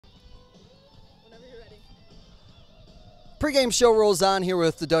Pre-game show rolls on here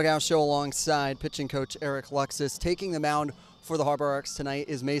with the Dugout Show alongside pitching coach Eric Luksis. Taking the mound for the Harbor Arcs tonight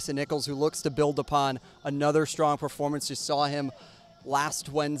is Mason Nichols, who looks to build upon another strong performance. You saw him last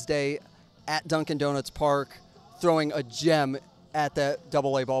Wednesday at Dunkin' Donuts Park throwing a gem at that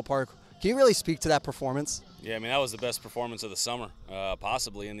AA ballpark. Can you really speak to that performance? Yeah, I mean, that was the best performance of the summer,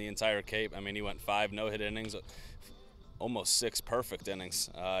 possibly in the entire Cape. I mean, he went 5 no-hit innings, almost 6 perfect innings.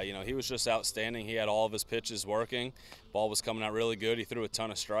 He was just outstanding. He had all of his pitches working. Ball was coming out really good. He threw a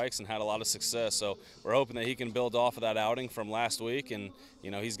ton of strikes and had a lot of success. So we're hoping that he can build off of that outing from last week. And,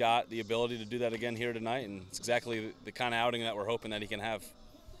 he's got the ability to do that again here tonight. And it's exactly the kind of outing that we're hoping that he can have.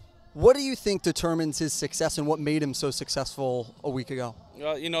 What do you think determines his success and what made him so successful a week ago?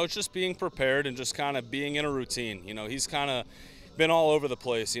 It's just being prepared and just kind of being in a routine. He's kind of been all over the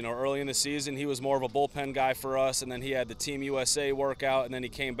place. Early in the season, he was more of a bullpen guy for us, and then he had the Team USA workout, and then he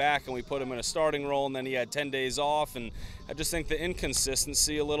came back and we put him in a starting role, and then he had 10 days off. And I just think the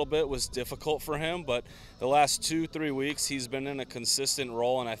inconsistency a little bit was difficult for him, but the last 2-3 weeks he's been in a consistent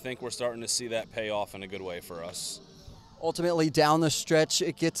role, and I think we're starting to see that pay off in a good way for us. Ultimately, down the stretch,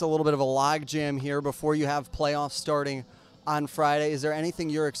 it gets a little bit of a logjam here before you have playoffs starting on Friday. Is there anything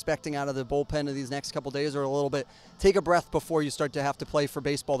you're expecting out of the bullpen of these next couple days, or a little bit take a breath before you start to have to play for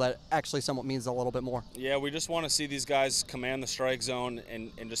baseball that actually somewhat means a little bit more? Yeah, we just want to see these guys command the strike zone and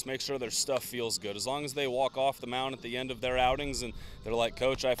just make sure their stuff feels good. As long as they walk off the mound at the end of their outings and they're like,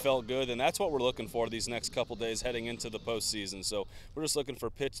 "Coach, I felt good," and that's what we're looking for these next couple days heading into the postseason. So we're just looking for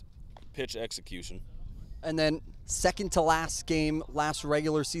pitch execution. And then second to last game, last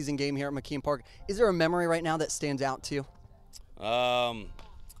regular season game here at McKean Park. Is there a memory right now that stands out to you?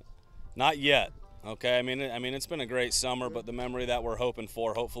 Not yet. Okay, I mean, it's been a great summer, but the memory that we're hoping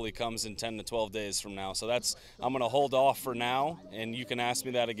for hopefully comes in 10 to 12 days from now. So I'm going to hold off for now, and you can ask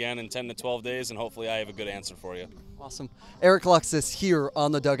me that again in 10 to 12 days, and hopefully I have a good answer for you. Awesome. Eric Luksis here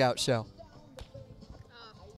on the Dugout Show.